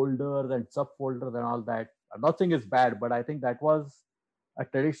and folders and subfolders and all that, I'm not saying it's bad, but I think that was a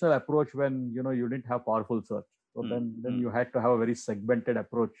traditional approach when you didn't have powerful search. So then you had to have a very segmented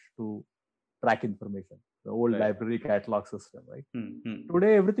approach to track information. The old library catalog system, right?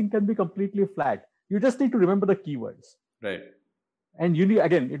 Today everything can be completely flat. You just need to remember the keywords. Right. And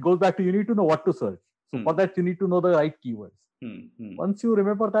it goes back to you need to know what to search. So for that, you need to know the right keywords. Once you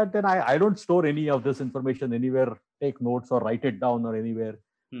remember that, then I don't store any of this information anywhere, take notes or write it down or anywhere.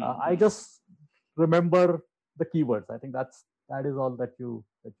 I just remember the keywords. I think that is all that you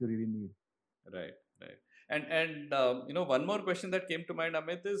really need. Right. And one more question that came to mind,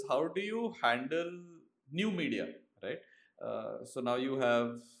 Amit, is how do you handle new media, right? So now you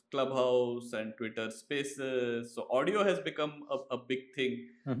have Clubhouse and Twitter Spaces. So audio has become a big thing.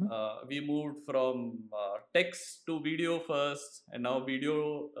 We moved from text to video first, and now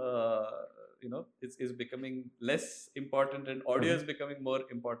video, is becoming less important, and audio is becoming more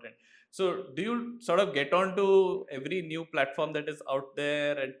important. So do you sort of get onto every new platform that is out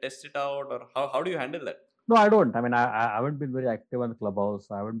there and test it out, or how do you handle that? No, I don't. I mean, I haven't been very active on Clubhouse.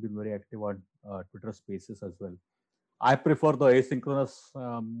 I haven't been very active on Twitter Spaces as well. I prefer the asynchronous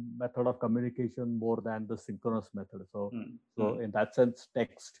method of communication more than the synchronous method. So in that sense,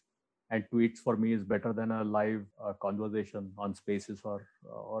 text and tweets for me is better than a live conversation on Spaces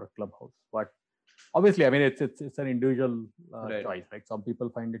or Clubhouse. But obviously, I mean, it's an individual choice, right? Some people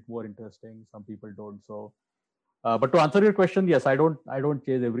find it more interesting, some people don't. So, but to answer your question, yes, I don't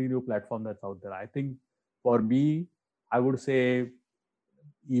chase every new platform that's out there. I think for me, I would say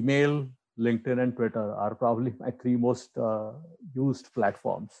email, LinkedIn, and Twitter are probably my three most used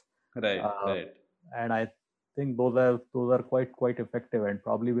platforms. Right. And I think those are quite effective, and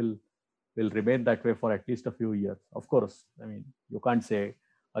probably will remain that way for at least a few years. Of course, I mean, you can't say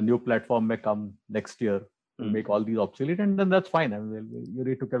a new platform may come next year to make all these obsolete, and then that's fine. I mean, you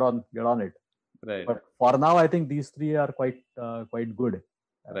need to get on it. Right. But for now, I think these three are quite good.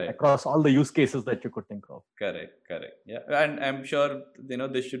 Across all the use cases that you could think of. Correct. Yeah, and I'm sure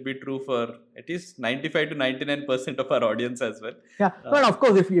this should be true for at least 95 to 99% of our audience as well. Yeah, but of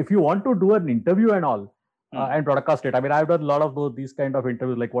course, if you want to do an interview and all and broadcast it, I mean, I've done a lot of these kind of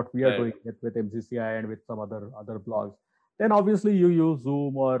interviews, like what we are doing with MCCI and with some other blogs. Then obviously you use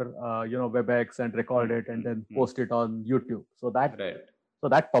Zoom or WebEx and record it and then post it on YouTube. So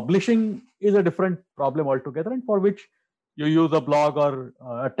that publishing is a different problem altogether, and for which you use a blog or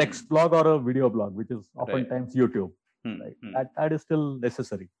a text blog or a video blog, which is oftentimes YouTube. Right? That is still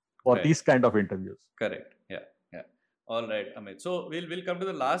necessary for these kind of interviews. Correct. Yeah. All right, Amit. So we'll come to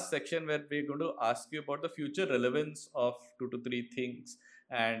the last section where we're going to ask you about the future relevance of 2 to 3 things,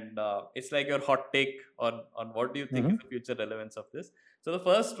 and it's like your hot take on what do you think is the future relevance of this. So the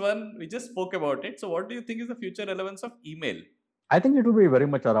first one, we just spoke about it. So what do you think is the future relevance of email? I think it will be very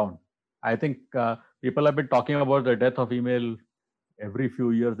much around. I think people have been talking about the death of email every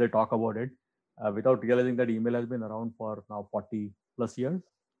few years. They talk about it without realizing that email has been around for now 40 plus years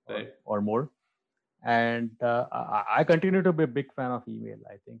or more. And I continue to be a big fan of email.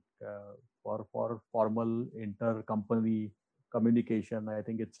 I think for formal inter-company communication, I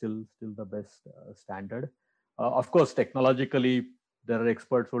think it's still the best standard. Of course, technologically, there are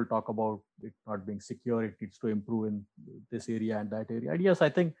experts who will talk about it not being secure. It needs to improve in this area and that area. And yes, I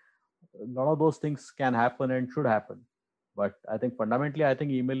think a lot of those things can happen and should happen. But I think fundamentally, I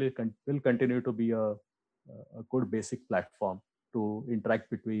think email will continue to be a good basic platform to interact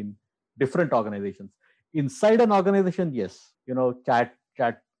between different organizations. Inside an organization, yes, chat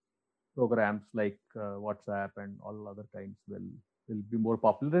programs like WhatsApp and all other kinds will be more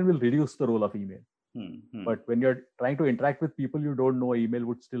popular and will reduce the role of email. But when you're trying to interact with people you don't know, email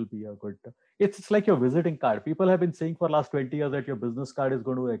would still be a good. It's like your visiting card. People have been saying for the last 20 years that your business card is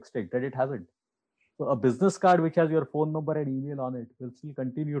going to extinct, and it hasn't. So a business card which has your phone number and email on it will still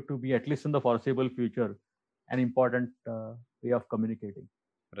continue to be, at least in the foreseeable future, an important way of communicating.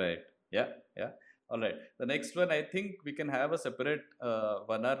 Right. Yeah. All right. The next one, I think we can have a separate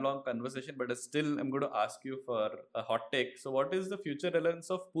 1 hour long conversation, but still I'm going to ask you for a hot take. So what is the future relevance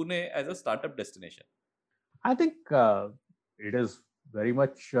of Pune as a startup destination? I think it is very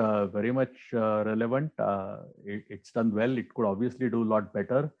much relevant. It's done well. It could obviously do a lot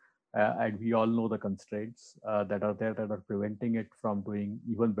better. And we all know the constraints that are there that are preventing it from doing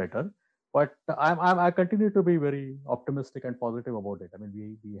even better. But I continue to be very optimistic and positive about it. I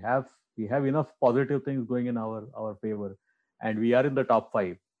mean, we have enough positive things going in our favor, and we are in the top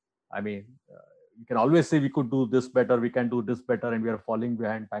 5. I mean, you can always say we could do this better, we can do this better, and we are falling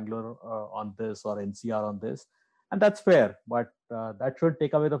behind Bangalore on this or NCR on this, and that's fair. But that should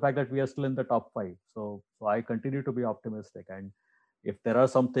take away the fact that we are still in the top 5. So I continue to be optimistic, and if there are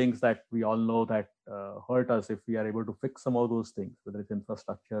some things that we all know that hurt us, if we are able to fix some of those things, whether it's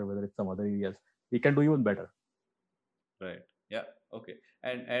infrastructure, whether it's some other areas, we can do even better. Right. Yeah. Okay.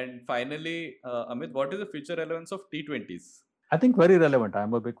 And finally, Amit, what is the future relevance of T20s? I think very relevant.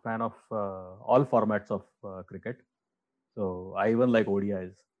 I'm a big fan of all formats of cricket. So I even like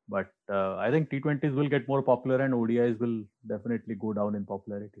ODIs. But I think T20s will get more popular and ODIs will definitely go down in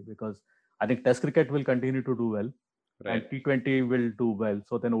popularity, because I think Test cricket will continue to do well. Right. And T20 will do well.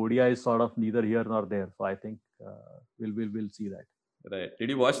 So then ODI is sort of neither here nor there. So I think we'll see that. Right.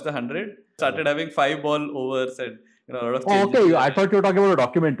 Did you watch the 100? Started having 5 ball overs and a lot of. Oh, okay. I thought you were talking about a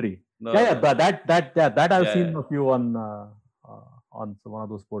documentary. No, Yeah, no. that I've Yeah, seen yeah. a few on one of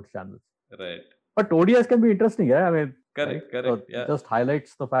those sports channels. Right. But ODIs can be interesting, yeah. I mean, right? Correct. So Yeah. just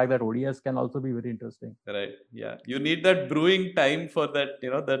highlights the fact that ODIs can also be very interesting. Right. Yeah. You need that brewing time for that,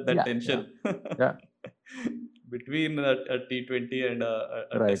 that Yeah, yeah, tension yeah. between a T20 and a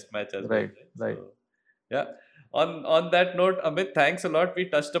Right, test match as well. right, Right. right. So, yeah. On that note, Amit, thanks a lot. We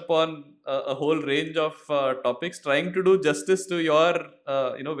touched upon a whole range of topics, trying to do justice to your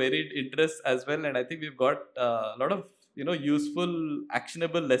varied interests as well. And I think we've got a lot of useful,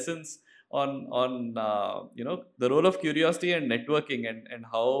 actionable lessons on the role of curiosity and networking, and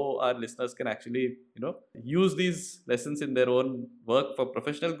how our listeners can actually use these lessons in their own work for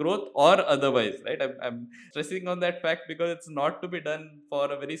professional growth or otherwise, right? I'm stressing on that fact because it's not to be done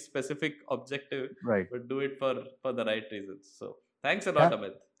for a very specific objective, Right. but do it for the right reasons. So thanks a lot, Yeah.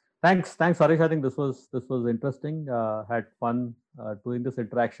 Amit. Thanks, Harish. I think this was interesting. Had fun doing this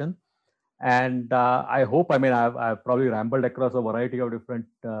interaction, and I hope. I mean, I've probably rambled across a variety of different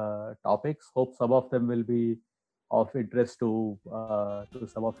topics. Hope some of them will be of interest to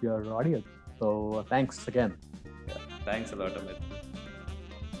some of your audience. So thanks again. Yeah, thanks a lot, Amit.